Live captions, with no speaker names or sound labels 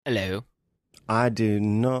Hello. I do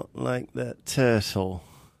not like that turtle.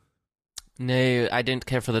 No, I didn't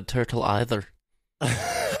care for the turtle either.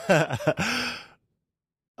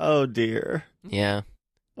 Oh dear. Yeah.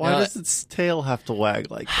 Why does its tail have to wag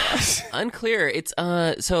like that? Unclear. It's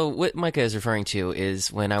so what Micah is referring to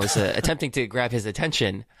is when I was attempting to grab his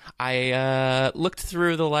attention, I looked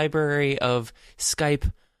through the library of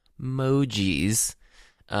Skype emojis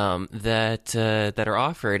that are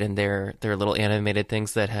offered, and they're little animated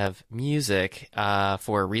things that have music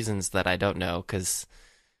for reasons that I don't know, because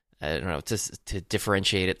I don't know, to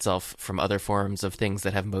differentiate itself from other forms of things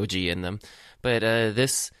that have emoji in them. But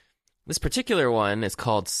this particular one is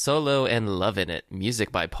called Solo and Lovin' It,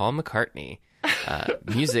 music by Paul McCartney.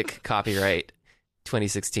 Music copyright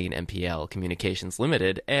 2016 MPL Communications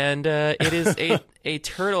Limited. And it is a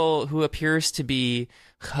turtle who appears to be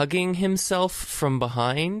hugging himself from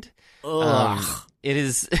behind. It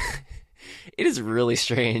is it is really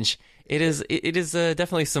strange. It is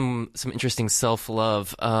definitely some interesting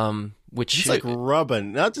self-love, which It's like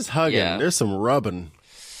rubbing, not just hugging. Yeah. There's some rubbing.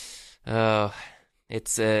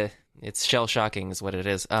 It's shell shocking is what it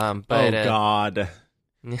is. But Oh God.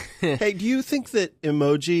 Hey, do you think that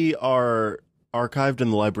emoji are archived in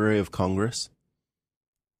the Library of Congress?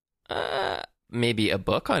 Maybe a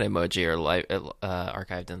book on emoji or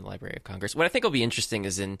archived in the Library of Congress. What I think will be interesting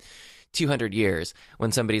is in 200 years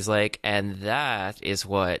when somebody's like, and that is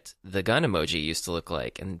what the gun emoji used to look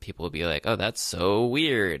like, and people will be like, oh, that's so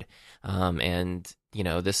weird. And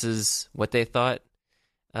this is what they thought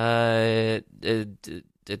the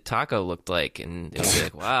taco looked like, and it would be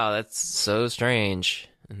like, wow, that's so strange.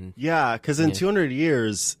 And Yeah, because in 200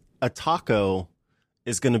 years, a taco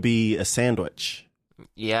is going to be a sandwich.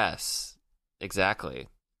 yes, exactly,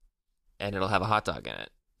 and it'll have a hot dog in it.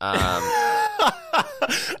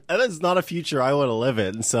 That is not a future I want to live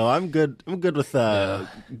in. So I'm good. I'm good with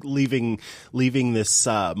leaving this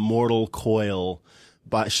mortal coil,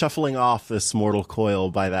 by shuffling off this mortal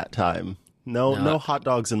coil by that time. No hot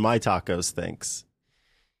dogs in my tacos, thanks.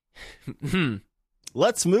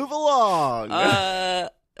 Let's move along.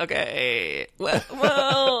 Okay.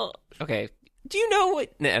 Well, okay. Do you know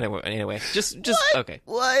what? Anyway, just What? okay.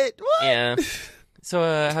 What? Yeah. So,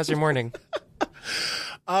 how's your morning?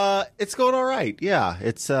 It's going all right. Yeah,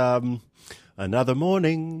 it's another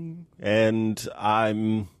morning, and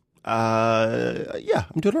I'm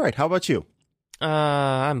doing all right. How about you?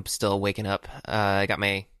 I'm still waking up. I got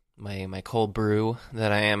my cold brew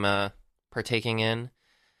that I am partaking in,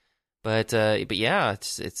 but yeah,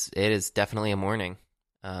 it is definitely a morning.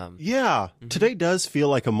 Today does feel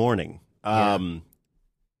like a morning.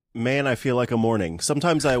 Man, I feel like a morning.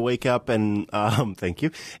 Sometimes I wake up and thank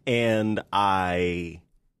you, and I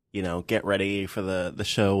get ready for the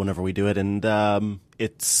show whenever we do it, and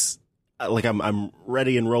it's like I'm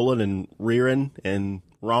ready and rolling and rearing and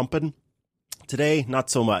romping. Today,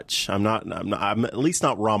 not so much. I'm at least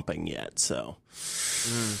not romping yet. So,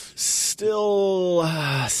 still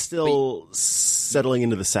settling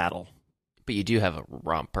into the saddle. But you do have a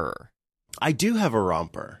romper. I do have a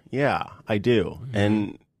romper. Yeah, I do,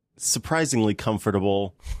 and surprisingly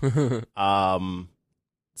comfortable.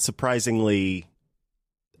 Surprisingly,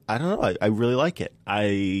 I don't know. I really like it.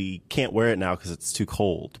 I can't wear it now because it's too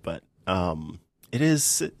cold, but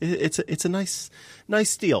it's a nice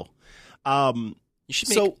deal. You should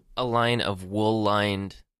make a line of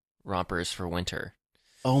wool-lined rompers for winter.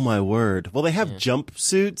 Oh my word! Well, they have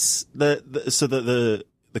jumpsuits.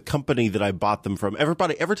 The company that I bought them from.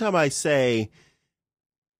 Every time I say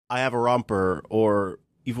I have a romper, or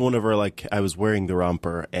even whenever like I was wearing the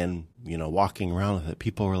romper and walking around with it,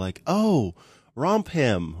 people were like, "Oh, romp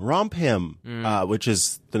him," which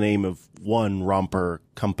is the name of one romper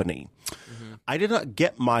company. I did not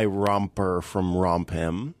get my romper from Romp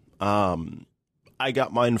Him. I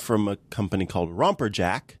got mine from a company called Romper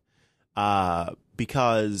Jack,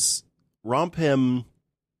 because Romp Him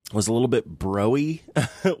was a little bit broy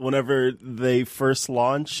whenever they first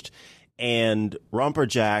launched, and Romper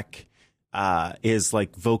Jack is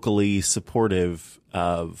like vocally supportive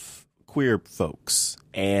of queer folks,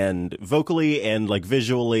 and vocally and like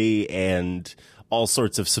visually and all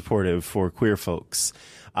sorts of supportive for queer folks.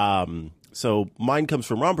 So mine comes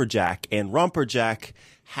from Romper Jack, and Romper Jack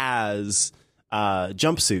has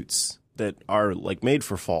jumpsuits that are like made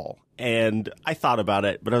for fall. And I thought about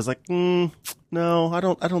it, but I was like, no, I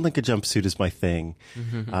don't think a jumpsuit is my thing.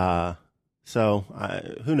 So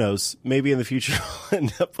who knows? Maybe in the future I'll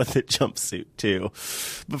end up with a jumpsuit too.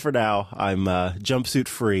 But for now, I'm jumpsuit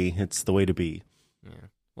free. It's the way to be. Yeah.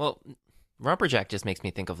 Well, Romperjack just makes me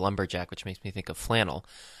think of lumberjack, which makes me think of flannel.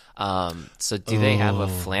 So do they have a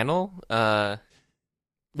flannel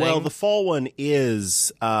Well, thing? the fall one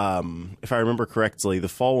is, if I remember correctly, the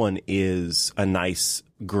fall one is a nice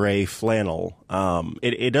gray flannel.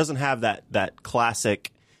 It doesn't have that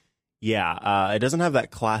classic, it doesn't have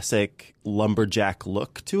that classic lumberjack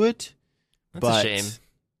look to it. That's but a shame.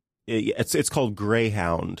 It's called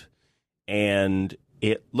Greyhound, and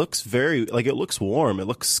it looks it looks warm, it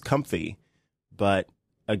looks comfy, but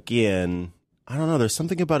again, I don't know. There's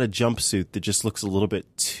something about a jumpsuit that just looks a little bit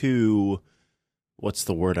too. What's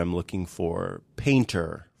the word I'm looking for?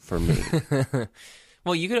 Painter for me.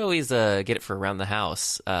 Well, you could always get it for around the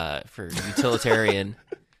house for utilitarian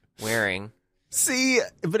wearing. See,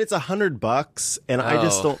 but it's $100, and I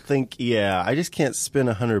just don't think. Yeah, I just can't spend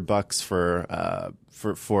 $100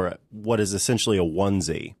 for what is essentially a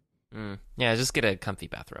onesie. Yeah, just get a comfy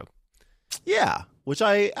bathrobe. Yeah, which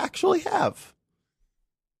I actually have,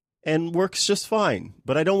 and works just fine.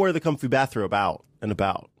 But I don't wear the comfy bathrobe out and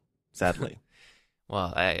about, sadly.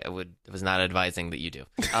 Well, I was not advising that you do.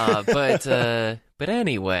 But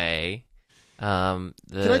anyway, Can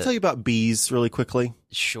I tell you about bees really quickly?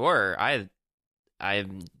 Sure.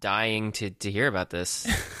 I'm dying to hear about this.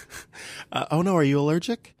 Oh no, are you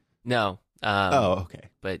allergic? No. Okay.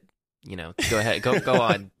 But go ahead. Go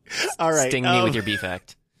on. All right. Sting me with your bee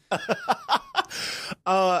fact.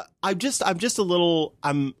 I'm just a little.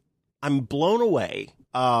 I'm blown away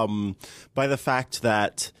by the fact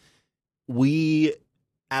that we,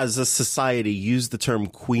 as a society, use the term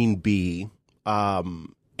queen bee,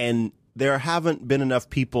 and there haven't been enough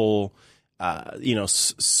people,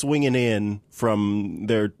 swinging in from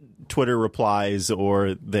their Twitter replies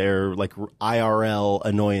or their IRL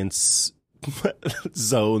annoyance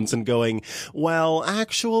zones and going, well,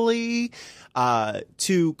 actually,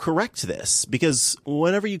 to correct this, because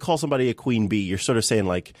whenever you call somebody a queen bee, you're sort of saying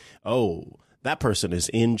oh, that person is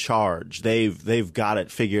in charge. They've got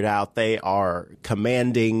it figured out. They are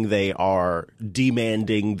commanding. They are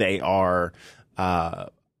demanding. They are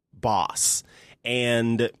boss.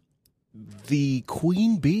 And the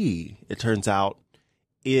queen bee, it turns out,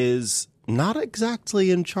 is not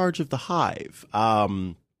exactly in charge of the hive.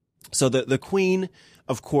 So the queen,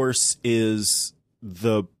 of course, is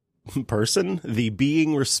the person, the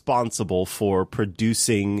being responsible for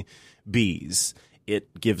producing bees.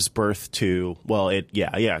 It gives birth to,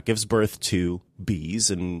 it gives birth to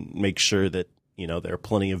bees and makes sure that, there are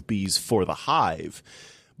plenty of bees for the hive.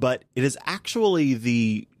 But it is actually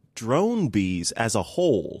the drone bees as a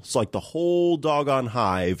whole. So the whole doggone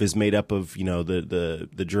hive is made up of,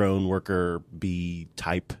 the drone worker bee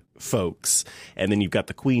type folks. And then you've got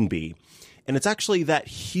the queen bee. And it's actually that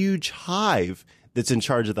huge hive that's in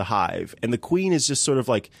charge of the hive. And the queen is just sort of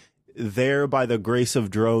there by the grace of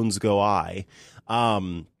drones go I.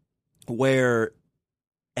 Where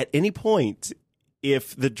at any point,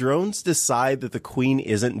 if the drones decide that the queen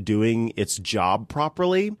isn't doing its job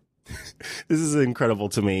properly, this is incredible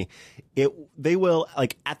to me. They will,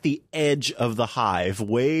 at the edge of the hive,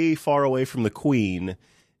 way far away from the queen,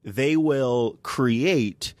 they will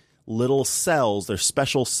create little cells. They're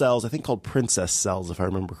special cells, I think called princess cells, if I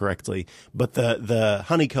remember correctly. But the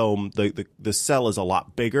honeycomb, the cell is a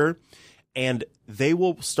lot bigger, and they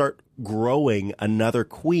will start growing another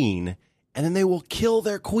queen, and then they will kill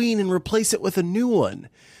their queen and replace it with a new one.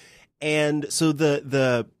 And so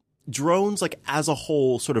the drones, as a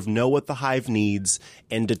whole, sort of know what the hive needs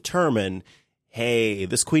and determine, hey,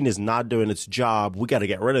 this queen is not doing its job. We got to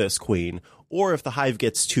get rid of this queen. Or if the hive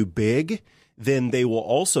gets too big, then they will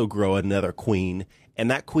also grow another queen, and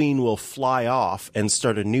that queen will fly off and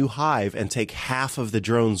start a new hive and take half of the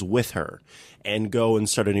drones with her and go and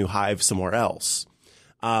start a new hive somewhere else.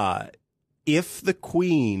 If the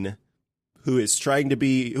queen who is going to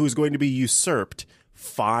be usurped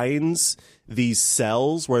finds these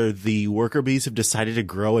cells where the worker bees have decided to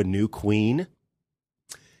grow a new queen,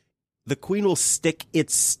 the queen will stick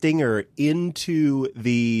its stinger into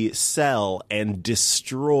the cell and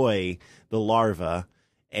destroy the larva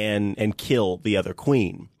and kill the other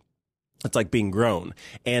queen. It's like being grown.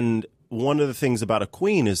 And one of the things about a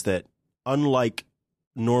queen is that, unlike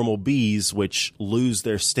normal bees, which lose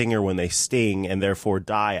their stinger when they sting and therefore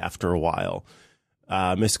die after a while,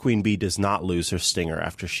 Miss Queen Bee does not lose her stinger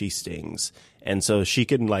after she stings. And so she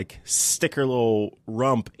can stick her little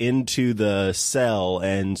rump into the cell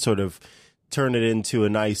and sort of turn it into a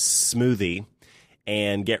nice smoothie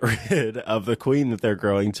and get rid of the queen that they're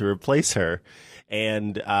growing to replace her.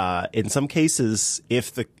 And in some cases,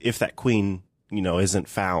 if that queen, isn't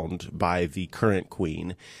found by the current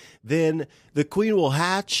queen, then the queen will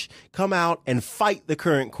hatch, come out, and fight the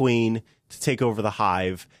current queen to take over the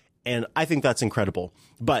hive. And I think that's incredible.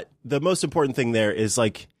 But the most important thing there is,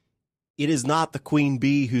 it is not the queen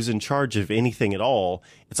bee who's in charge of anything at all.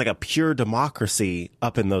 It's like a pure democracy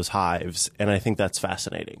up in those hives, and I think that's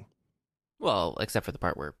fascinating. Well, except for the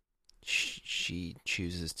part where she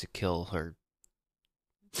chooses to kill her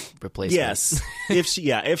replacement. Yes,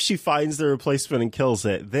 if she finds the replacement and kills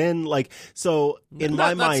it, then so in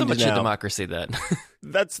my mind not so much now, a democracy then.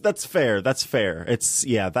 that's fair. That's fair. It's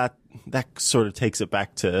that sort of takes it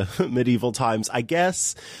back to medieval times. I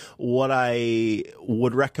guess what I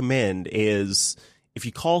would recommend is if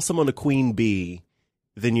you call someone a queen bee,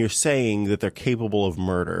 then you're saying that they're capable of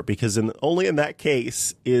murder, because only in that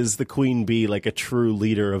case is the queen bee like a true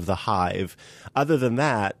leader of the hive. Other than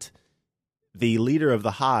that, the leader of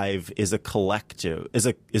the hive is the collective, and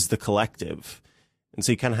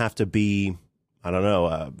so you kind of have to be, I don't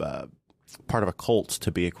know, part of a cult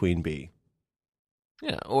to be a queen bee.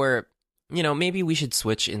 Yeah, or maybe we should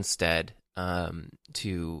switch instead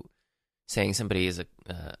to saying somebody is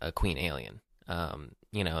a queen alien.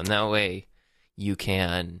 And that way you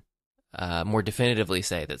can more definitively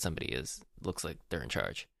say that somebody looks like they're in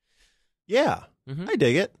charge. Yeah, I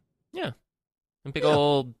dig it. Yeah. A big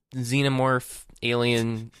old xenomorph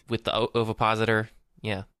alien with the ovipositor.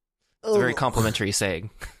 Yeah. It's a very complimentary saying.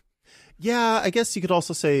 Yeah, I guess you could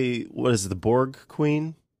also say, what is it, the Borg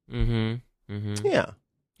Queen? Mm-hmm. Mm-hmm. Yeah.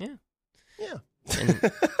 Yeah. Yeah.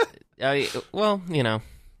 And,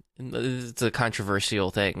 it's a controversial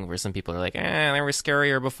thing where some people are like, they were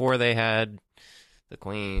scarier before they had the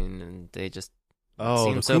Queen, and they just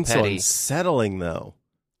seem the so Queen's petty. so unsettling, though.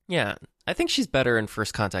 Yeah. I think she's better in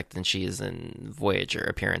First Contact than she is in Voyager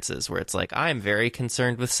appearances, where it's like, I'm very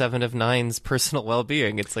concerned with Seven of Nine's personal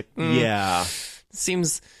well-being. It's like, yeah,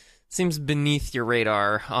 seems beneath your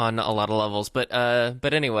radar on a lot of levels. But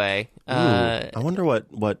anyway, I wonder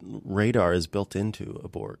what radar is built into a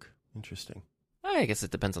Borg. Interesting. I guess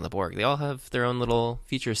it depends on the Borg. They all have their own little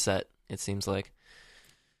feature set, it seems like.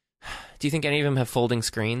 Do you think any of them have folding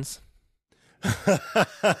screens?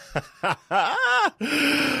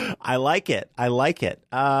 I like it.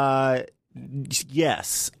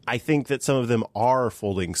 Yes, I think that some of them are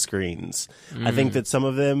folding screens. I think that some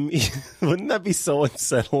of them, wouldn't that be so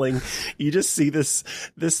unsettling? You just see this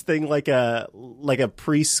thing like a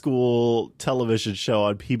preschool television show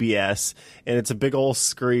on PBS, and it's a big old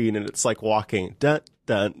screen, and it's like walking, dun,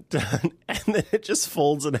 dun, dun, and then it just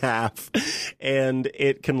folds in half, and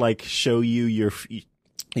it can like show you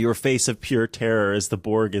your face of pure terror as the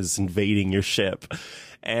Borg is invading your ship.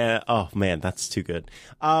 And oh man, that's too good.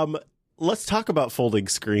 Let's talk about folding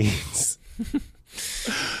screens.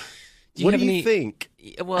 What do you think?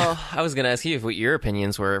 Well, I was going to ask you what your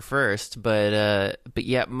opinions were first, but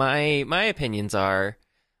yeah, my opinions are,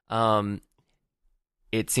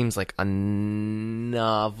 it seems like a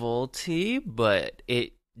novelty, but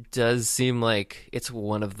it does seem like it's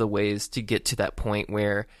one of the ways to get to that point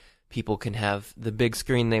where people can have the big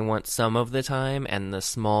screen they want some of the time and the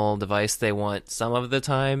small device they want some of the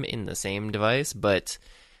time in the same device. But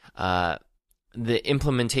the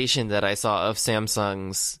implementation that I saw of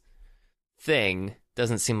Samsung's thing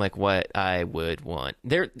doesn't seem like what I would want.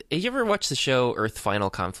 You ever watch the show Earth Final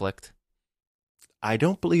Conflict? I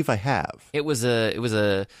don't believe I have. It was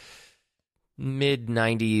a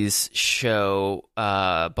mid-90s show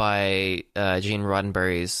by Gene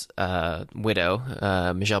Roddenberry's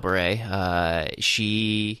widow, Michelle Beret.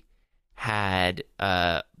 She had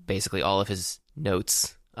basically all of his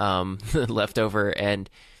notes left over and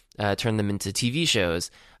turned them into TV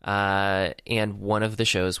shows. And one of the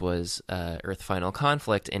shows was Earth Final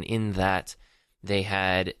Conflict, and in that they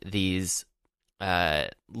had these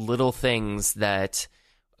little things that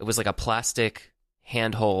it was like a plastic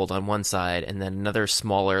handhold on one side and then another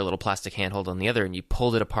smaller little plastic handhold on the other, and you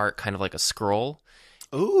pulled it apart kind of like a scroll.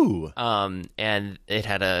 Ooh. And it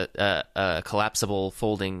had a collapsible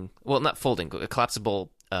a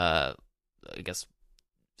collapsible I guess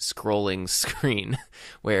scrolling screen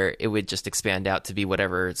where it would just expand out to be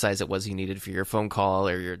whatever size it was you needed for your phone call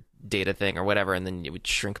or your data thing or whatever, and then it would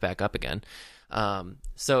shrink back up again.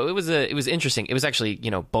 So it was interesting. It was actually,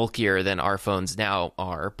 bulkier than our phones now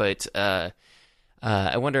are, but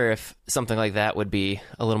I wonder if something like that would be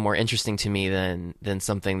a little more interesting to me than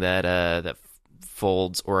something that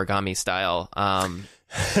folds origami style.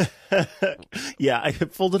 Yeah, I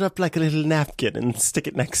fold it up like a little napkin and stick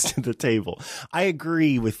it next to the table. I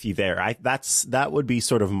agree with you there. That would be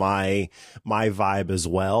sort of my vibe as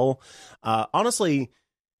well. Honestly,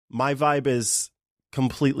 my vibe is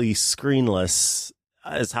completely screenless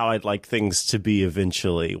is how I'd like things to be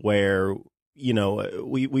eventually, where,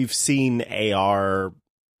 we've seen AR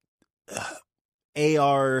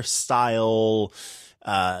style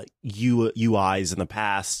UIs in the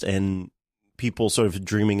past and people sort of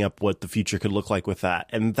dreaming up what the future could look like with that.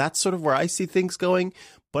 And that's sort of where I see things going.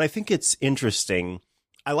 But I think it's interesting.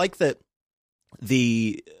 I like that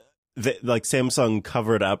like Samsung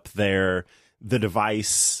covered up the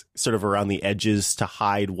device sort of around the edges to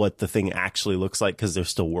hide what the thing actually looks like because they're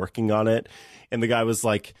still working on it. And the guy was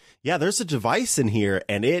like, yeah, there's a device in here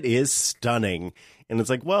and it is stunning. And it's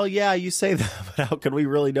like, well, yeah, you say that, but how can we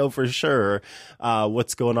really know for sure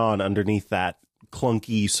what's going on underneath that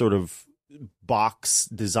clunky sort of box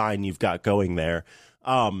design you've got going there?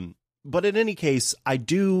 But in any case, I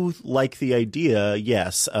do like the idea,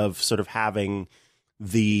 yes, of sort of having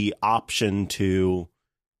the option to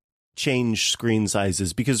change screen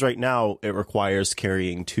sizes, because right now it requires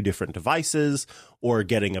carrying two different devices or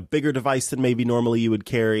getting a bigger device than maybe normally you would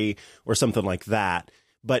carry or something like that.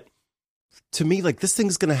 But to me, like, this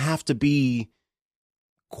thing's going to have to be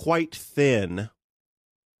quite thin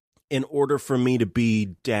in order for me to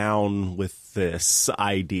be down with this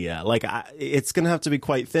idea. Like, it's going to have to be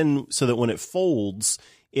quite thin so that when it folds,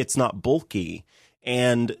 it's not bulky.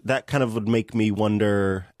 And that kind of would make me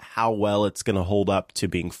wonder how well it's going to hold up to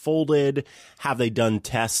being folded. Have they done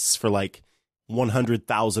tests for like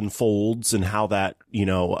 100,000 folds and how that,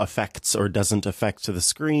 affects or doesn't affect to the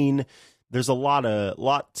screen? There's a lot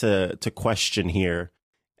to question here,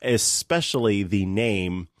 especially the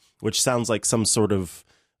name, which sounds like some sort of,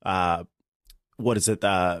 what is it?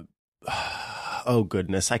 Oh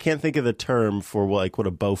goodness, I can't think of the term for what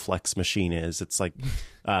a Bowflex machine is. It's like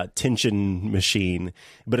tension machine,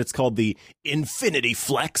 but it's called the Infinity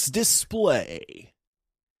Flex Display.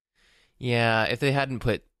 Yeah, if they hadn't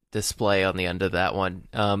put display on the end of that one,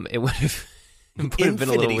 it would have been a little weird.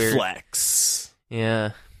 Infinity Flex.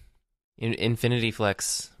 Yeah. Infinity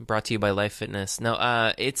Flex, brought to you by Life Fitness.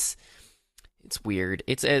 No, it's weird.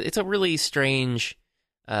 It's a really strange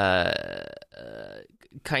kind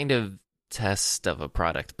of test of a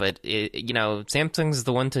product, but Samsung's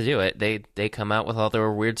the one to do it. They come out with all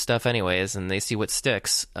their weird stuff anyways, and they see what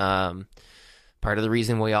sticks. Part of the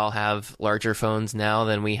reason we all have larger phones now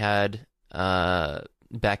than we had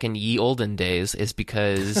back in ye olden days is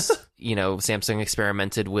because Samsung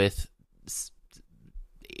experimented with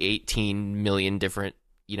 18 million different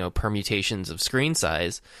permutations of screen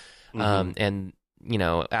size. And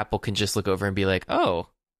Apple can just look over and be like, oh,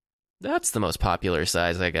 that's the most popular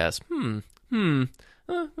size, I guess. Let me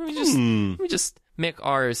just make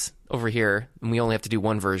ours over here, and we only have to do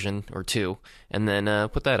one version or two, and then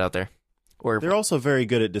put that out there. Or they're also very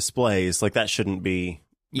good at displays. Like, that shouldn't be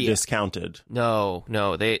discounted. No.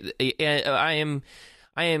 I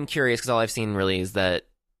am curious because all I've seen really is that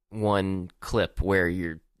one clip where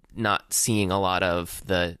you're not seeing a lot of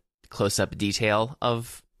the close-up detail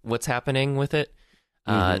of what's happening with it.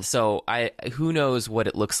 So who knows what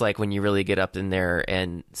it looks like when you really get up in there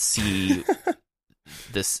and see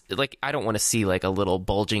this. Like, I don't want to see like a little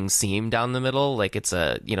bulging seam down the middle, like it's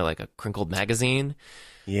like a crinkled magazine.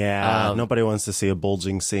 Yeah, nobody wants to see a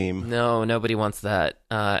bulging seam. No, nobody wants that.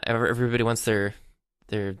 Everybody wants their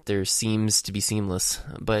seams to be seamless.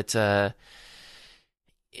 But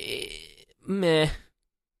meh.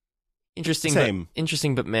 Interesting,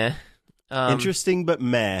 but meh. Interesting, but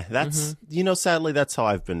meh. That's, sadly, that's how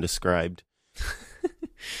I've been described.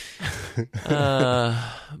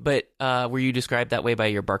 But were you described that way by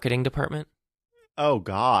your marketing department? Oh,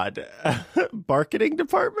 God. Marketing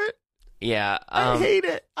department? Yeah. I hate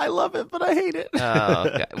it. I love it, but I hate it. Oh,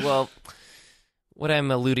 okay. Well, what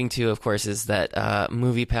I'm alluding to, of course, is that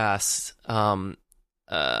MoviePass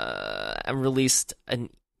released an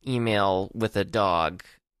email with a dog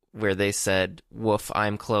where they said, "Woof,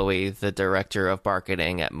 I'm Chloe, the director of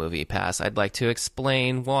marketing at MoviePass. I'd like to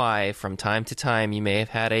explain why from time to time you may have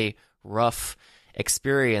had a rough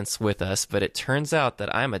experience with us, but it turns out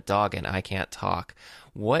that I'm a dog and I can't talk.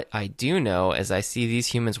 What I do know is I see these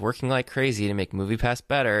humans working like crazy to make MoviePass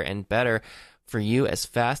better and better for you as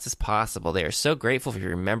fast as possible. They are so grateful for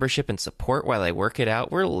your membership and support while I work it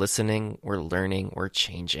out. We're listening, we're learning, we're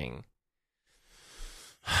changing."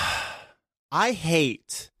 I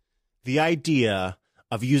hate the idea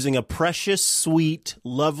of using a precious, sweet,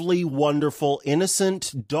 lovely, wonderful,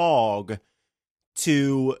 innocent dog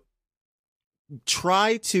to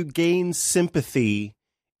try to gain sympathy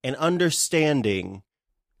and understanding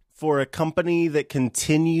for a company that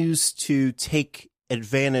continues to take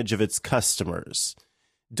advantage of its customers.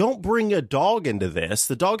 Don't bring a dog into this.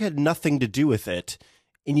 The dog had nothing to do with it.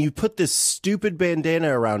 And you put this stupid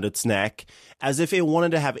bandana around its neck as if it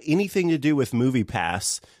wanted to have anything to do with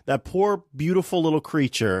MoviePass. That poor, beautiful little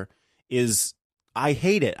creature I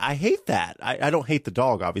hate it. I hate that. I don't hate the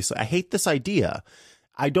dog, obviously. I hate this idea.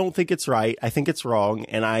 I don't think it's right. I think it's wrong,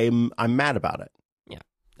 and I'm mad about it.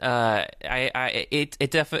 It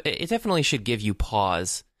definitely should give you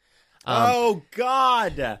pause. Oh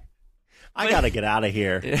God, I gotta get out of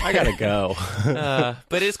here. I gotta go.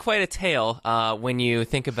 But it's quite a tale when you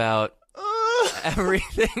think about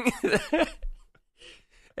everything.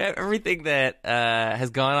 Everything that has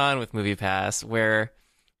gone on with MoviePass, where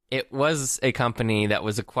it was a company that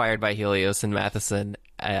was acquired by Helios and Matheson,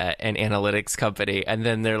 an analytics company, and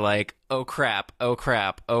then they're like, oh crap,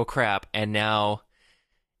 and now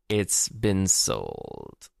it's been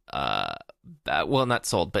sold. Well, not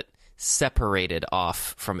sold, but separated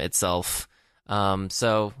off from itself.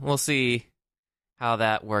 So we'll see how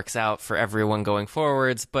that works out for everyone going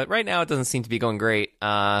forwards. But right now, it doesn't seem to be going great.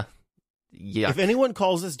 Yeah. If anyone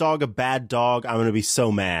calls this dog a bad dog, I'm going to be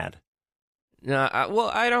so mad. No, well,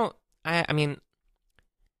 I don't. I mean,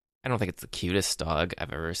 I don't think it's the cutest dog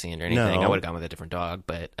I've ever seen or anything. No. I would have gone with a different dog,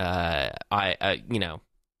 but I you know,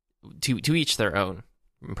 to each their own.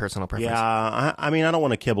 Personal preference. Yeah, I mean, I don't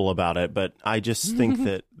want to quibble about it, but I just think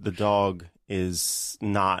that the dog is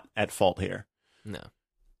not at fault here. No.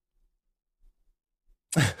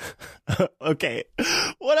 Okay,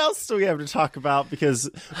 what else do we have to talk about?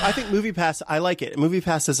 Because I think MoviePass, I like it.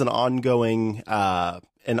 MoviePass is an ongoing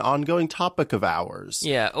topic of ours.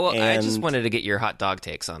 Yeah, well, I just wanted to get your hot dog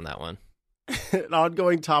takes on that one. An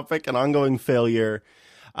ongoing topic, an ongoing failure.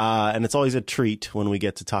 And it's always a treat when we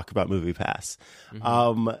get to talk about MoviePass.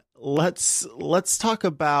 Mm-hmm. Let's talk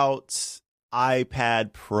about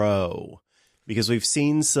iPad Pro, because we've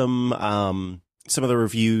seen some of the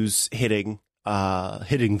reviews hitting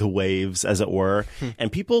the waves, as it were, and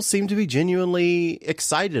people seem to be genuinely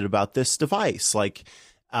excited about this device. Like,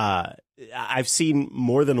 I've seen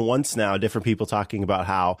more than once now different people talking about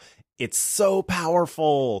how it's so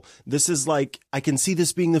powerful. This is like, I can see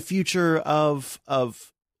this being the future of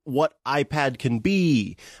what iPad can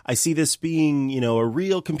be. I see this being, a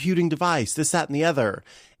real computing device, this, that, and the other.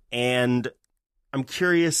 And I'm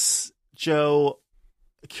curious, Joe,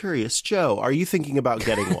 are you thinking about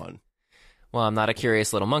getting one? Well, I'm not a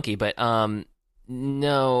curious little monkey, but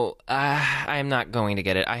no, I'm not going to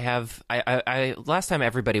get it. I last time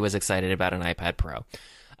everybody was excited about an iPad Pro.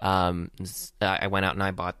 I went out and I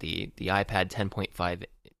bought the iPad 10.5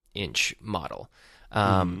 inch model.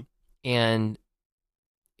 And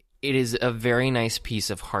it is a very nice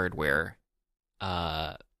piece of hardware,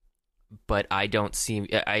 but I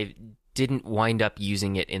didn't wind up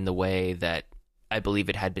using it in the way that I believe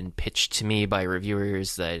it had been pitched to me by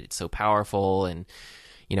reviewers, that it's so powerful. And,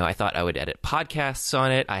 I thought I would edit podcasts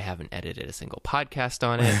on it. I haven't edited a single podcast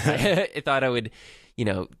on it. I thought I would,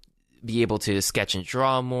 be able to sketch and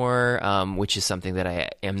draw more, which is something that I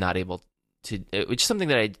am not able to, which is something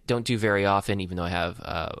that I don't do very often, even though I have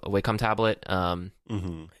a Wacom tablet.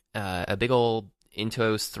 A big old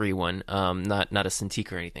Intuos 3.1, not a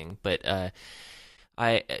Cintiq or anything, but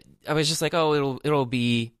I was just like, oh, it'll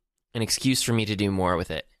be an excuse for me to do more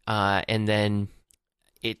with it, and then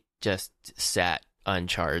it just sat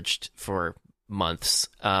uncharged for months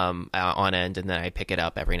on end, and then I pick it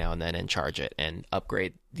up every now and then and charge it and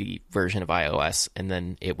upgrade the version of iOS, and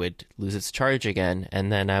then it would lose its charge again,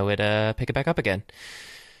 and then I would pick it back up again.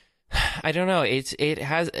 I don't know. It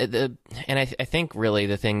has and I think really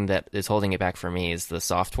the thing that is holding it back for me is the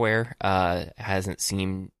software hasn't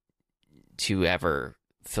seemed to ever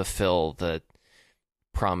fulfill the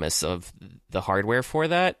promise of the hardware for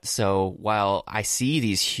that. So while I see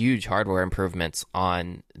these huge hardware improvements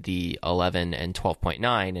on the 11 and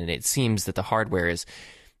 12.9, and it seems that the hardware is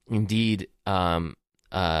indeed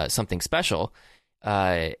something special,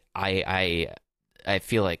 I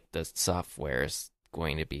feel like the software is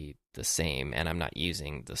going to be the same, and I'm not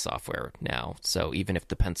using the software now. So even if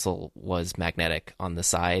the pencil was magnetic on the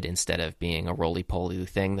side instead of being a roly-poly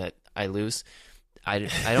thing that I lose, I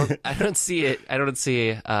don't see it. I don't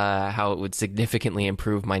see how it would significantly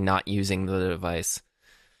improve my not using the device.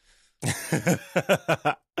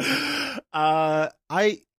 I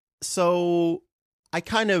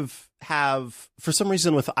kind of have, for some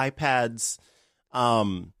reason, with iPads,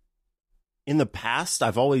 in the past,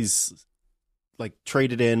 I've always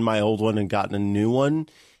traded in my old one and gotten a new one.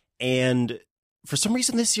 And for some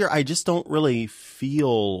reason this year, I just don't really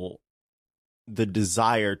feel the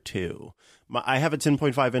desire to. I have a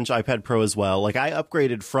 10.5 inch iPad Pro as well. I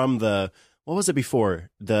upgraded from what was it before?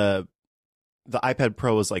 The iPad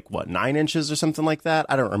Pro was 9 inches or something like that?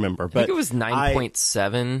 I don't remember. But I think it was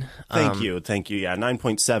 9.7. Thank you. Yeah,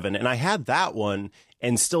 9.7. And I had that one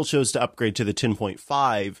and still chose to upgrade to the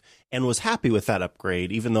 10.5 and was happy with that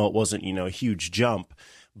upgrade, even though it wasn't, a huge jump.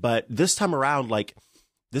 But this time around,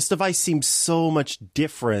 this device seems so much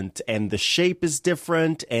different, and the shape is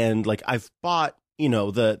different. And like, I've bought,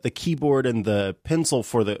 the keyboard and the pencil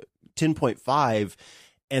for the 10.5,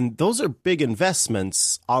 and those are big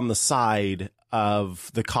investments on the side of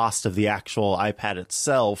the cost of the actual iPad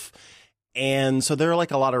itself. And so there are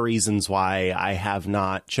like a lot of reasons why I have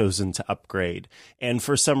not chosen to upgrade. And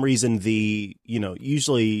for some reason,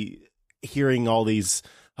 usually hearing all these,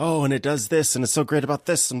 oh, and it does this, and it's so great about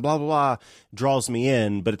this, and blah, blah, blah, draws me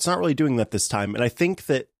in, but it's not really doing that this time. And I think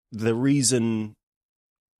that the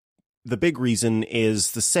big reason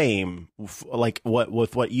is the same, like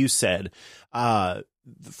what you said.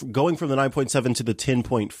 Going from the 9.7 to the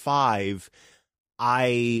 10.5,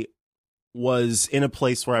 I was in a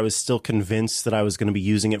place where I was still convinced that I was going to be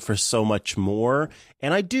using it for so much more.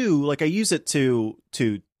 And I use it to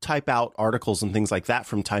type out articles and things like that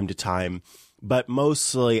from time to time, but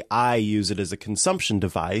mostly I use it as a consumption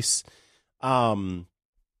device.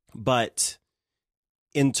 But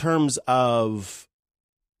in terms of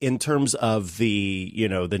the,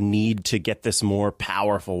 the need to get this more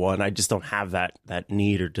powerful one, I just don't have that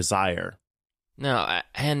need or desire. No,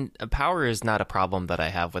 and power is not a problem that I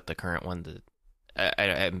have with the current one.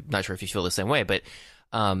 I'm not sure if you feel the same way, but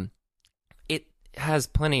it has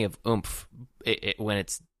plenty of oomph when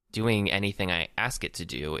it's doing anything I ask it to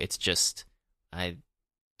do. It's just I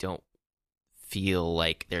don't feel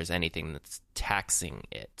like there's anything that's taxing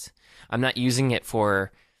it. I'm not using it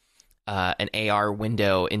for an AR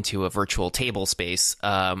window into a virtual table space,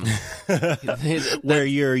 where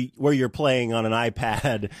you're playing on an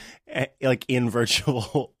iPad, like in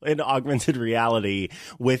augmented reality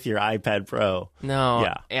with your iPad Pro.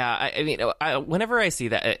 No, yeah. I mean, whenever I see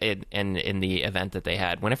that, in the event that they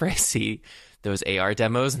had, whenever I see those AR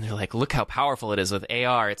demos and they're like, look how powerful it is with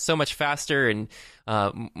AR. It's so much faster and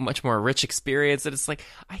much more rich experience. And it's like,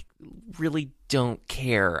 I really don't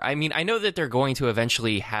care. I mean, I know that they're going to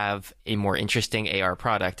eventually have a more interesting AR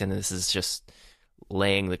product, and this is just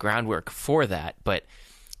laying the groundwork for that. But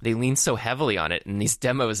they lean so heavily on it in these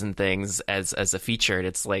demos and things as a feature. And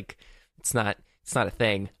it's like, it's not a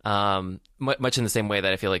thing. Much in the same way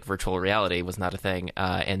that I feel like virtual reality was not a thing.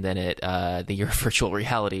 And then the year of virtual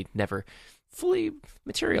reality never fully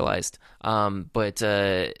materialized. But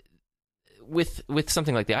with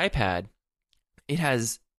something like the iPad, it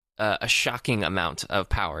has a shocking amount of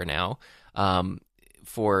power now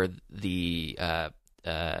for the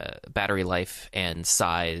battery life and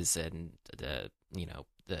size and the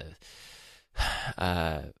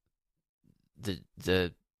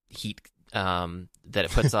heat that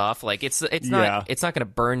it puts off. Like it's not going to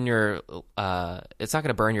burn your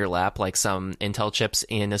lap like some Intel chips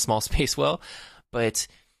in a small space will, but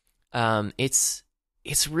it's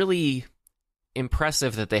really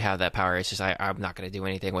impressive that they have that power. It's just I'm not going to do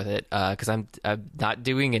anything with it because I'm not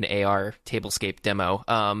doing an AR tablescape demo,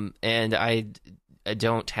 and I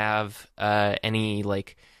don't have any,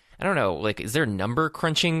 like, I don't know, like, is there number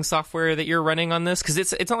crunching software that you're running on this? Because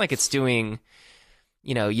it's not like it's doing,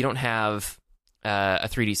 you don't have a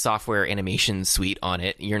 3D software animation suite on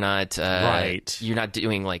it. You're not right. You're not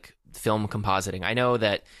doing like film compositing. I know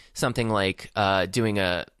that something like doing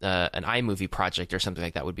an iMovie project or something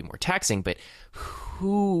like that would be more taxing, but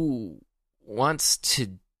who wants to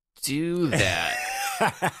do that?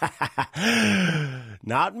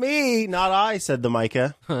 Not me, not I, said the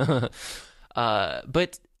Micah.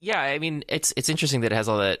 But yeah, I mean, it's interesting that it has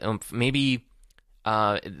all that oomph. Maybe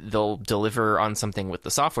they'll deliver on something with the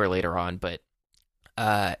software later on, but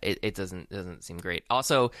it doesn't seem great.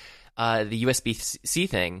 Also, the USB-C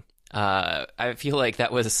thing, I feel like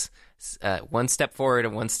that was one step forward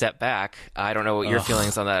and one step back. I don't know what your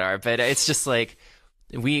feelings on that are, but it's just like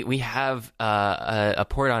we have a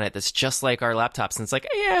port on it that's just like our laptops, and it's like,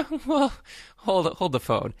 yeah, well, hold the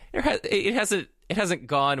phone. It hasn't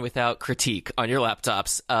gone without critique on your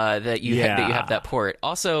laptops that you have that port.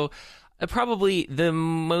 Also, probably the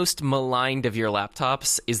most maligned of your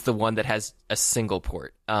laptops is the one that has a single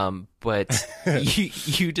port. But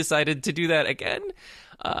you decided to do that again.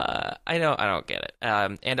 I don't get it.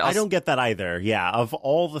 And also, I don't get that either. Yeah, of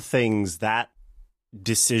all the things, that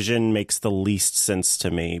decision makes the least sense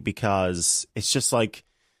to me, because it's just like,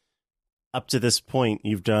 up to this point,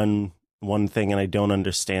 you've done one thing, and I don't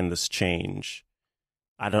understand this change.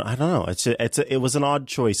 I don't know. It was an odd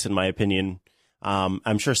choice, in my opinion.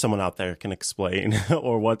 I'm sure someone out there can explain,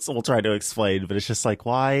 or we'll try to explain, but it's just like,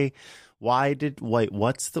 why did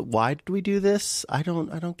we do this? I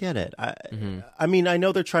don't get it. I mean, I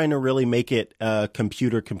know they're trying to really make it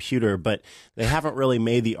computer, but they haven't really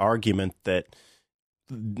made the argument that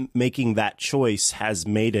making that choice has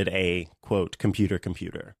made it a, quote, computer.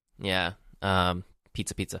 Yeah.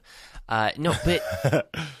 Pizza. No,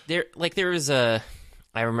 but there was a.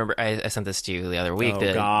 I remember I sent this to you the other week. Oh,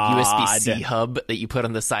 the God. USB-C hub that you put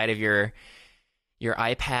on the side of your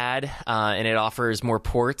iPad, and it offers more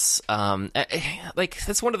ports. Like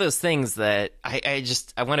that's one of those things that I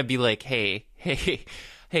want to be like, hey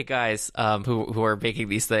guys, who are making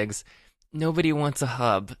these things. Nobody wants a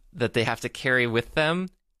hub that they have to carry with them,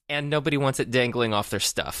 and nobody wants it dangling off their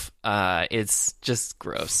stuff. It's just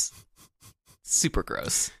gross. Super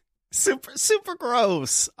gross. Super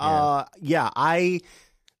gross. Yeah. I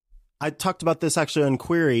talked about this actually on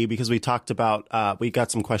Query because we talked about we got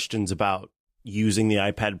some questions about using the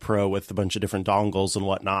iPad Pro with a bunch of different dongles and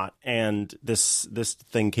whatnot, and this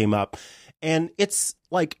thing came up, and it's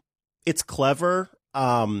clever,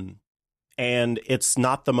 and it's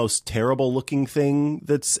not the most terrible looking thing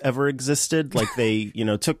that's ever existed. Like they,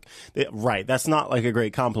 right. That's not like a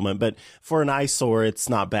great compliment, but for an eyesore, it's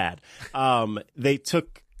not bad. They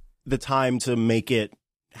took the time to make it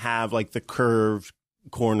have like the curved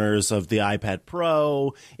corners of the iPad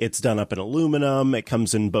Pro. It's done up in aluminum. It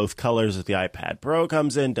comes in both colors that the iPad Pro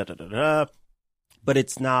comes in, but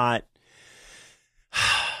it's not,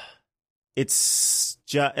 it's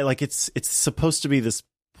just like, it's supposed to be this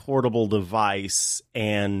portable device,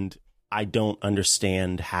 and I don't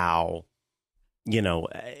understand how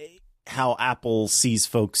Apple sees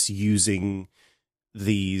folks using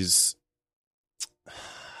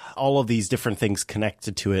all of these different things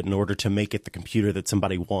connected to it in order to make it the computer that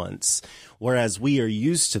somebody wants. Whereas we are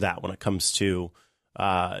used to that when it comes to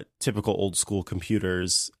typical old school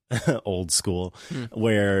computers,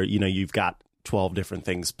 where, you've got 12 different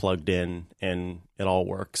things plugged in and it all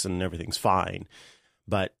works and everything's fine.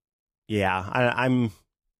 But yeah,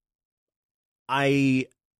 I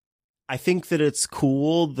think that it's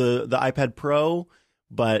cool, the iPad Pro,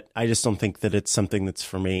 but I just don't think that it's something that's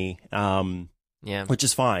for me. Yeah, which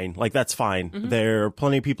is fine. Like, that's fine. Mm-hmm. There are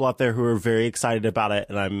plenty of people out there who are very excited about it,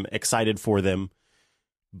 and I'm excited for them.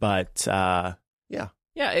 But yeah.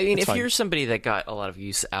 Yeah, I mean, if fine. you're somebody that got a lot of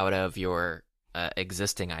use out of your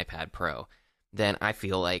existing iPad Pro, then I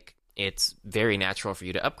feel like it's very natural for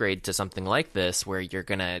you to upgrade to something like this, where you're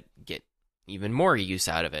gonna get even more use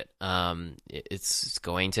out of it. It's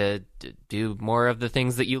going to do more of the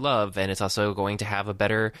things that you love, and it's also going to have a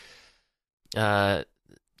better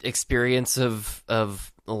experience of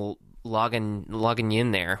logging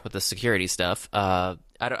in there with the security stuff. I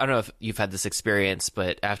don't know if you've had this experience,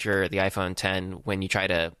 but after the iPhone 10, when you try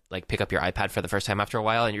to like pick up your iPad for the first time after a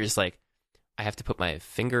while, and you're just like, I have to put my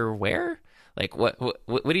finger where? Like, what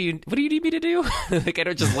do you need me to do? Like, I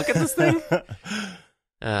don't just look at this thing.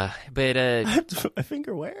 But I have to put my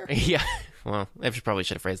finger where? Yeah. Well, I probably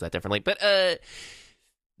should have phrased that differently. But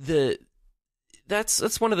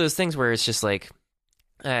that's one of those things where it's just like,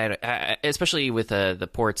 especially with the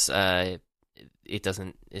ports, it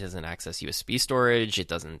doesn't access USB storage. It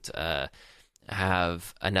doesn't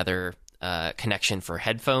have another connection for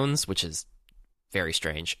headphones, which is very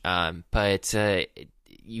strange. But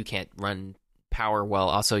you can't run power while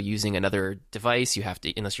also using another device. You have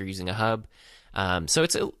to, unless you're using a hub. So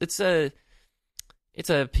it's a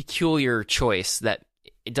peculiar choice that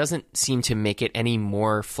it doesn't seem to make it any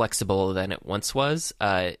more flexible than it once was.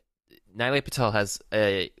 Nilay Patel has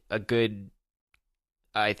a good,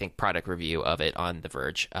 I think, product review of it on The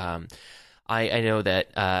Verge. I know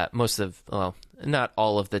that not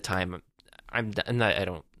all of the time, I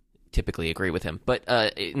don't typically agree with him, but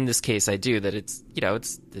in this case, I do. That it's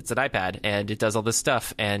an iPad and it does all this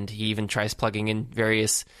stuff, and he even tries plugging in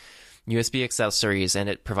various USB accessories, and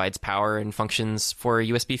it provides power and functions for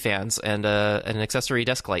USB fans and an accessory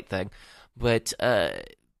desk light thing, but.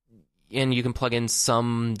 And you can plug in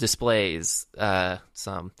some displays,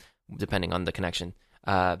 some depending on the connection,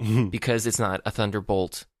 because it's not a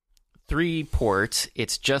Thunderbolt 3 port.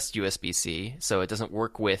 It's just USB-C, so it doesn't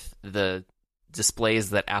work with the displays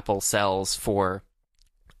that Apple sells for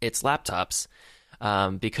its laptops,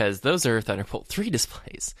 because those are Thunderbolt 3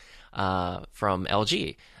 displays from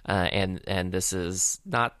LG, and this is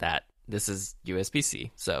not that. This is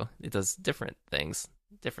USB-C, so it does different things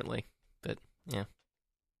differently. But yeah.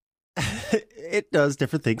 It does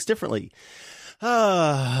different things differently.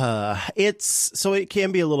 It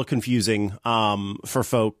can be a little confusing for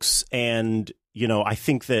folks, and I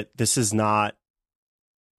think that this is not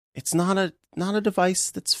a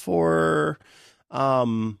device that's for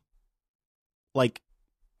like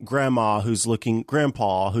grandpa who's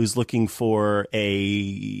looking for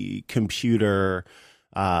a computer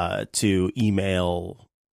to email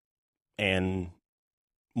and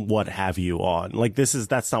what have you on. Like,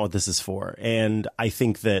 that's not what this is for. And I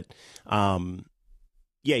think that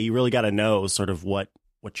you really got to know sort of what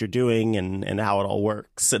you're doing and how it all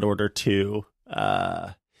works in order to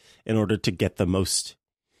get the most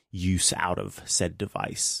use out of said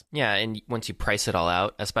device. Yeah, and once you price it all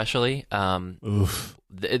out, especially,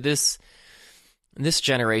 this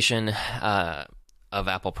generation of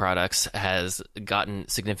Apple products has gotten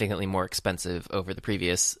significantly more expensive over the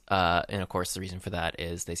previous, and of course the reason for that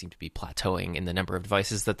is they seem to be plateauing in the number of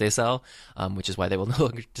devices that they sell, which is why they will no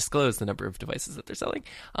longer disclose the number of devices that they're selling.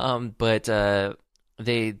 But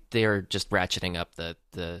they are just ratcheting up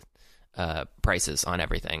the prices on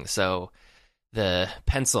everything. So the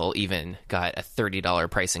Pencil even got a $30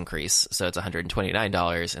 price increase, so it's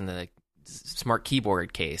 $129, and the Smart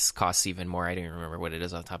Keyboard case costs even more. I don't even remember what it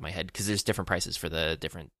is off the top of my head because there's different prices for the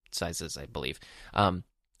different sizes, I believe.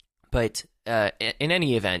 But in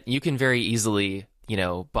any event, you can very easily,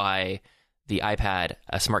 buy the iPad,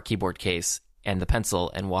 a Smart Keyboard case, and the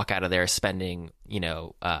Pencil, and walk out of there spending,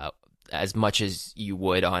 as much as you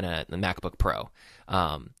would on the MacBook Pro.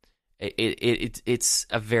 It's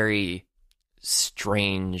a very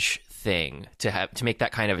strange thing to make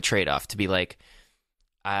that kind of a trade-off, to be like,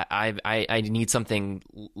 I need something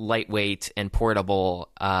lightweight and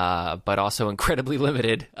portable, but also incredibly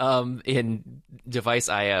limited in device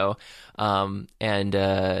I/O and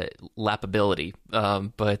lappability.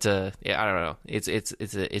 But yeah, I don't know. It's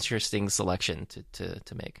an interesting selection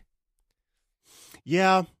to make.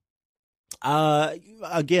 Yeah.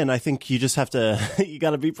 Again, I think you just have to you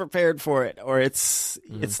got to be prepared for it, or it's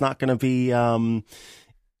not going to be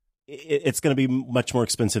it's going to be much more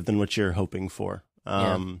expensive than what you're hoping for.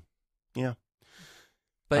 Yeah.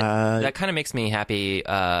 But that kind of makes me happy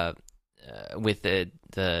with the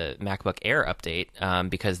MacBook Air update,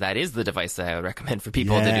 because that is the device that I would recommend for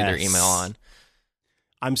people to do their email on.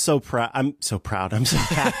 I'm so proud. I'm so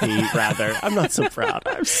happy, rather. I'm not so proud.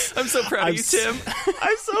 I'm so proud of you, Tim.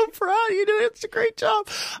 I'm so proud. You did it. It's a great job.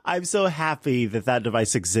 I'm so happy that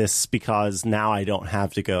device exists, because now I don't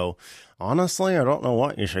have to go, honestly, I don't know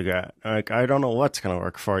what you should get. Like, I don't know what's going to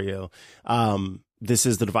work for you. This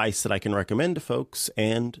is the device that I can recommend to folks,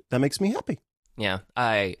 and that makes me happy. Yeah.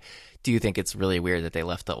 I do think it's really weird that they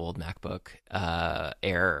left the old MacBook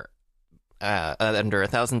Air under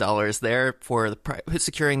 $1,000 there for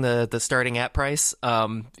securing the starting app price,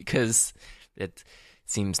 because it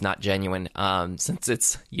seems not genuine,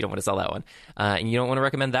 since you don't want to sell that one, and you don't want to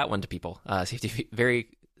recommend that one to people. So you have to very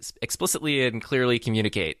explicitly and clearly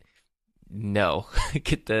communicate, no,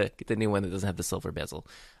 get the new one that doesn't have the silver bezel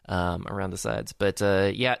around the sides. But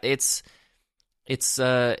yeah, it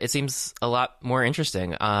seems a lot more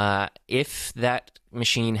interesting. If that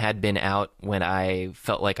machine had been out when I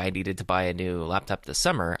felt like I needed to buy a new laptop this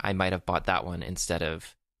summer, I might have bought that one instead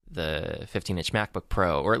of the 15-inch MacBook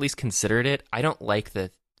Pro, or at least considered it. I don't like the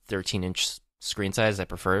 13-inch screen size. I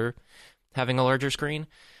prefer having a larger screen,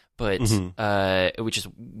 but which is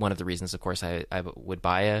one of the reasons, of course, I would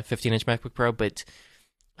buy a 15-inch MacBook Pro. But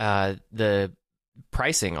the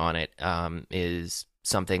pricing on it is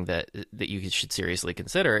something that you should seriously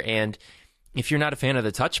consider. And if you're not a fan of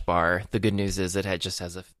the Touch Bar, the good news is it just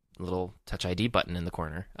has a little Touch ID button in the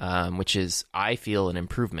corner, which is, I feel, an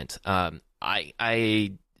improvement.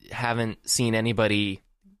 I haven't seen anybody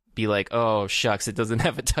be like, oh shucks, it doesn't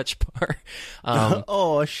have a Touch Bar.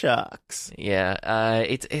 Oh shucks. Yeah,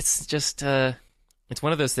 it's just it's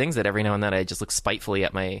one of those things that every now and then I just look spitefully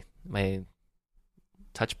at my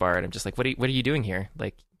Touch Bar, and I'm just like, what are you doing here?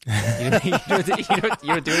 Like, you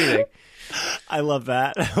don't do anything. I love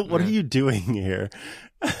that. What are you doing here?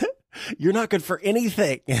 You're not good for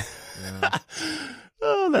anything. Yeah.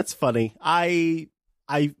 Oh, that's funny. I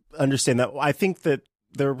understand that. I think that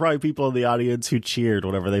there were probably people in the audience who cheered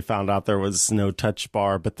whenever they found out there was no Touch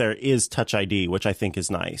Bar, but there is Touch ID, which I think is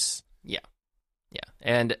nice. Yeah.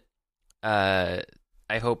 And I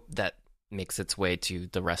hope that makes its way to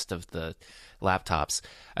the rest of the laptops.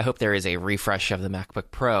 I hope there is a refresh of the MacBook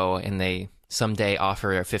Pro, and they someday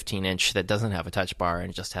offer a 15-inch that doesn't have a Touch Bar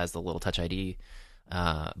and just has the little Touch ID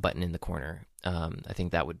button in the corner. I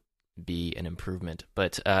think that would be an improvement.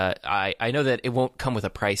 But I know that it won't come with a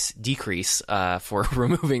price decrease for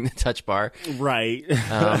removing the Touch Bar, right?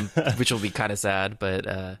 Which will be kind of sad. But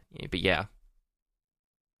yeah.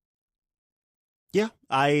 Yeah,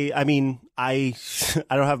 I mean, I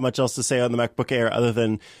don't have much else to say on the MacBook Air other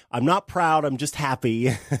than I'm not proud. I'm just happy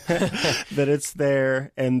that it's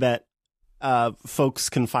there, and that folks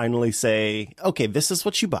can finally say, okay, this is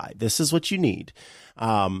what you buy. This is what you need.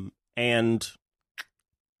 And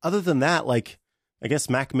other than that, like, I guess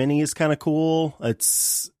Mac Mini is kind of cool.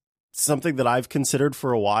 It's something that I've considered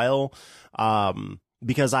for a while,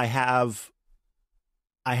 because I have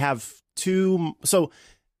I have two. So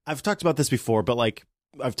I've talked about this before, but like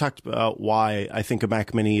I've talked about why I think a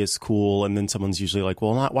Mac Mini is cool, and then someone's usually like,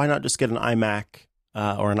 "Well, why not just get an iMac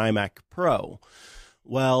or an iMac Pro?"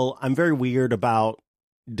 Well, I'm very weird about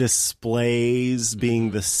displays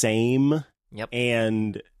being the same. Yep.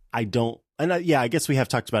 And I don't. And I guess we have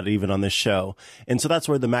talked about it even on this show. And so that's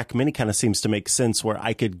where the Mac Mini kind of seems to make sense, where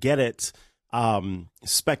I could get it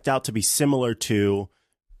spec'd out to be similar to,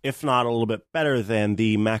 if not a little bit better than,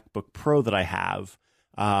 the MacBook Pro that I have,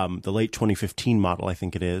 the late 2015 model, I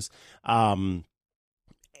think it is,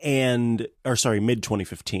 mid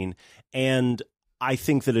 2015. And I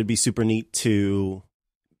think that it'd be super neat to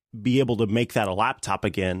be able to make that a laptop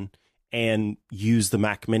again and use the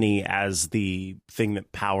Mac Mini as the thing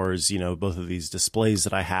that powers, both of these displays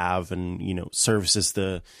that I have, and, services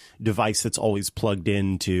the device that's always plugged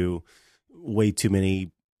into way too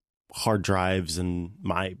many hard drives and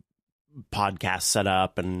my podcast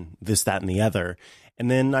setup and this, that, and the other.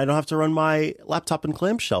 And then I don't have to run my laptop in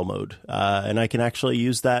clamshell mode, and I can actually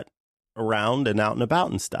use that around and out and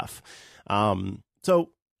about and stuff. So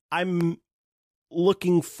I'm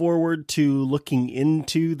looking forward to looking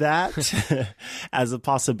into that as a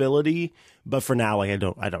possibility, but for now, like, I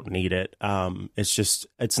don't need it.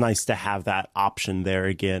 It's nice to have that option there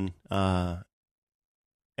again,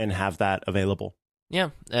 and have that available. Yeah.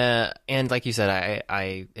 And like you said,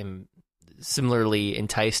 I am similarly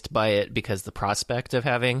enticed by it because the prospect of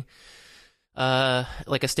having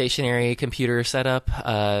like a stationary computer setup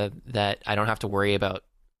that I don't have to worry about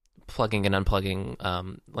plugging and unplugging,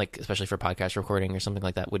 like especially for podcast recording or something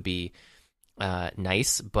like that, would be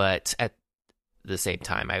nice. But at the same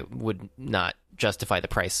time, I would not justify the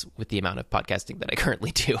price with the amount of podcasting that I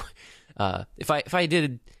currently do. If I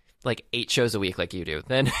did like 8 shows a week like you do,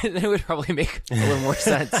 then it would probably make a little more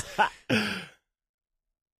sense.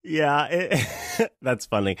 Yeah, that's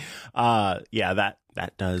funny.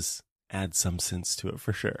 That does add some sense to it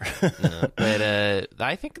for sure. But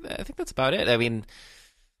I think that's about it. I mean,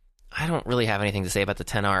 I don't really have anything to say about the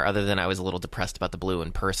 10R other than I was a little depressed about the blue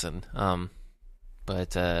in person.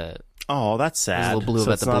 But oh, that's sad. I was a little blue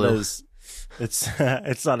about the blue.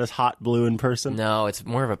 It's not as hot blue in person. No, it's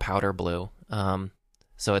more of a powder blue.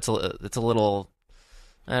 So it's a little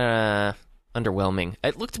underwhelming.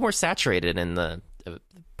 It looked more saturated in the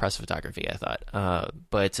press photography, I thought,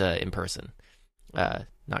 but in person,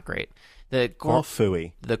 not great.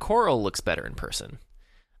 Phooey. The coral looks better in person.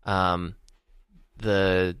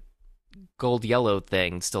 The gold yellow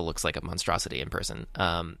thing still looks like a monstrosity in person.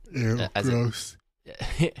 Ew, gross.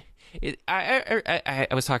 I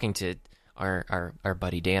was talking to our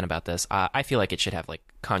buddy Dan about this. I feel like it should have like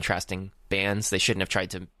contrasting bands. They shouldn't have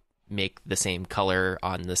tried to make the same color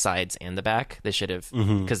on the sides and the back. They should have,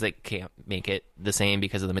 because they can't make it the same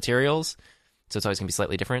because of the materials, so it's always gonna be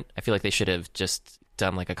slightly different. I feel like they should have just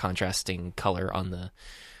done like a contrasting color on the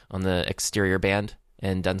exterior band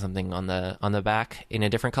and done something on the back in a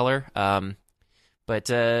different color. But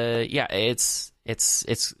yeah, it's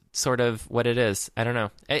sort of what it is. I don't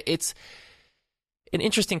know. It's an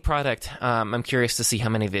interesting product. I'm curious to see how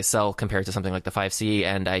many they sell compared to something like the 5C,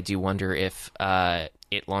 and I do wonder if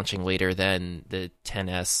it launching later than the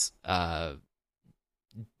 10S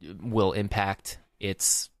will impact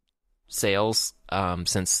its sales,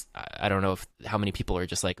 since I don't know how many people are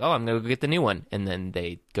just like, oh, I'm going to go get the new one, and then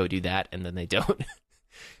they go do that, and then they don't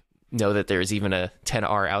know that there's even a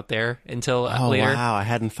 10R out there until later. Oh, wow. I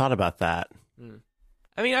hadn't thought about that.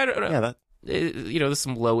 I mean, I don't know. Yeah, there's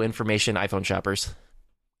some low information iPhone shoppers.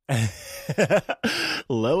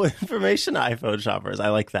 Low information iPhone shoppers. I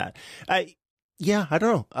like that. I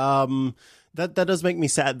don't know. That does make me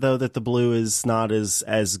sad though that the blue is not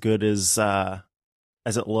as good as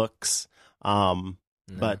it looks. No.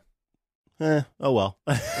 But oh well.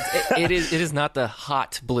 it is not the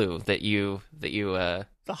hot blue that you the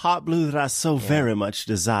hot blue that I so very much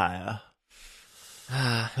desire.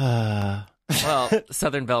 Well,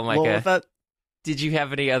 Southern Belle Micah. Well, did you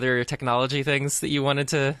have any other technology things that you wanted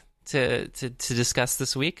to discuss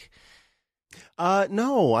this week?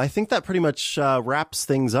 No, I think that pretty much wraps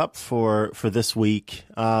things up for this week.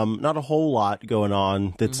 Not a whole lot going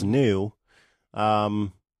on that's new.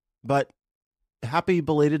 But happy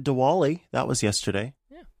belated Diwali. That was yesterday.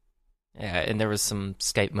 Yeah, and there was some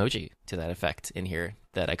Skype emoji to that effect in here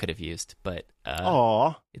that I could have used, but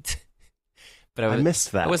but I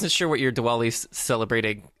missed that. I wasn't sure what your Diwali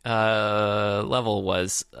celebrating level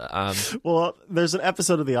was. Well, there's an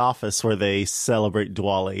episode of The Office where they celebrate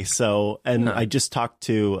Diwali. I just talked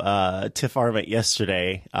to Tiff Arment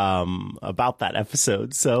yesterday about that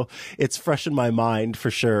episode. So it's fresh in my mind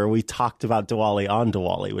for sure. We talked about Diwali on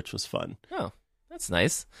Diwali, which was fun. Oh, That's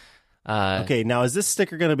nice. Okay, now is this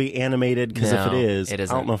sticker going to be animated? Because if No, it is, it I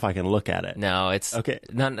isn't. don't know if I can look at it. No, it's Okay.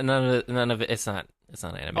 none of it. It's not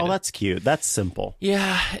animated. Oh, that's cute. That's simple.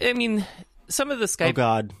 yeah. I mean, some of the Oh, Skype,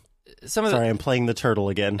 God. some of Sorry, I'm playing the turtle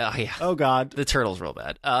again. the, oh yeah, Oh, God. the turtle's real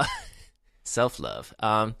bad. Self-love.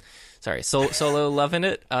 Sorry, solo loving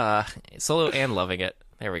it. Solo and loving it.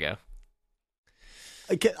 There we go.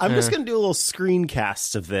 Okay, I'm just going to do a little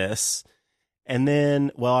screencast of this. And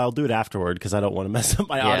then, well, I'll do it afterward because I don't want to mess up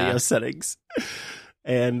my audio settings.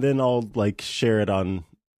 And then I'll like share it on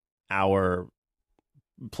our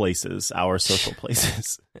places, our social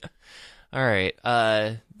places. All right.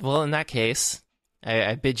 Well, in that case,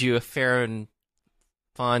 I bid you a fair and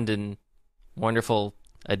fond and wonderful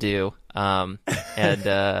adieu. And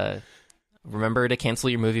remember to cancel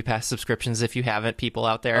your MoviePass subscriptions if you haven't, people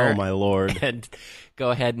out there. Oh, my Lord. And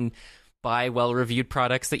go ahead and buy well-reviewed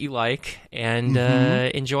products that you like, and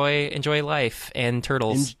enjoy life and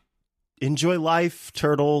turtles. Enjoy life,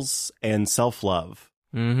 turtles, and self-love.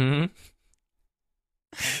 Mm-hmm.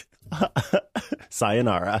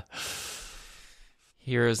 Sayonara.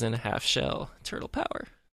 Heroes in a half shell. Turtle power.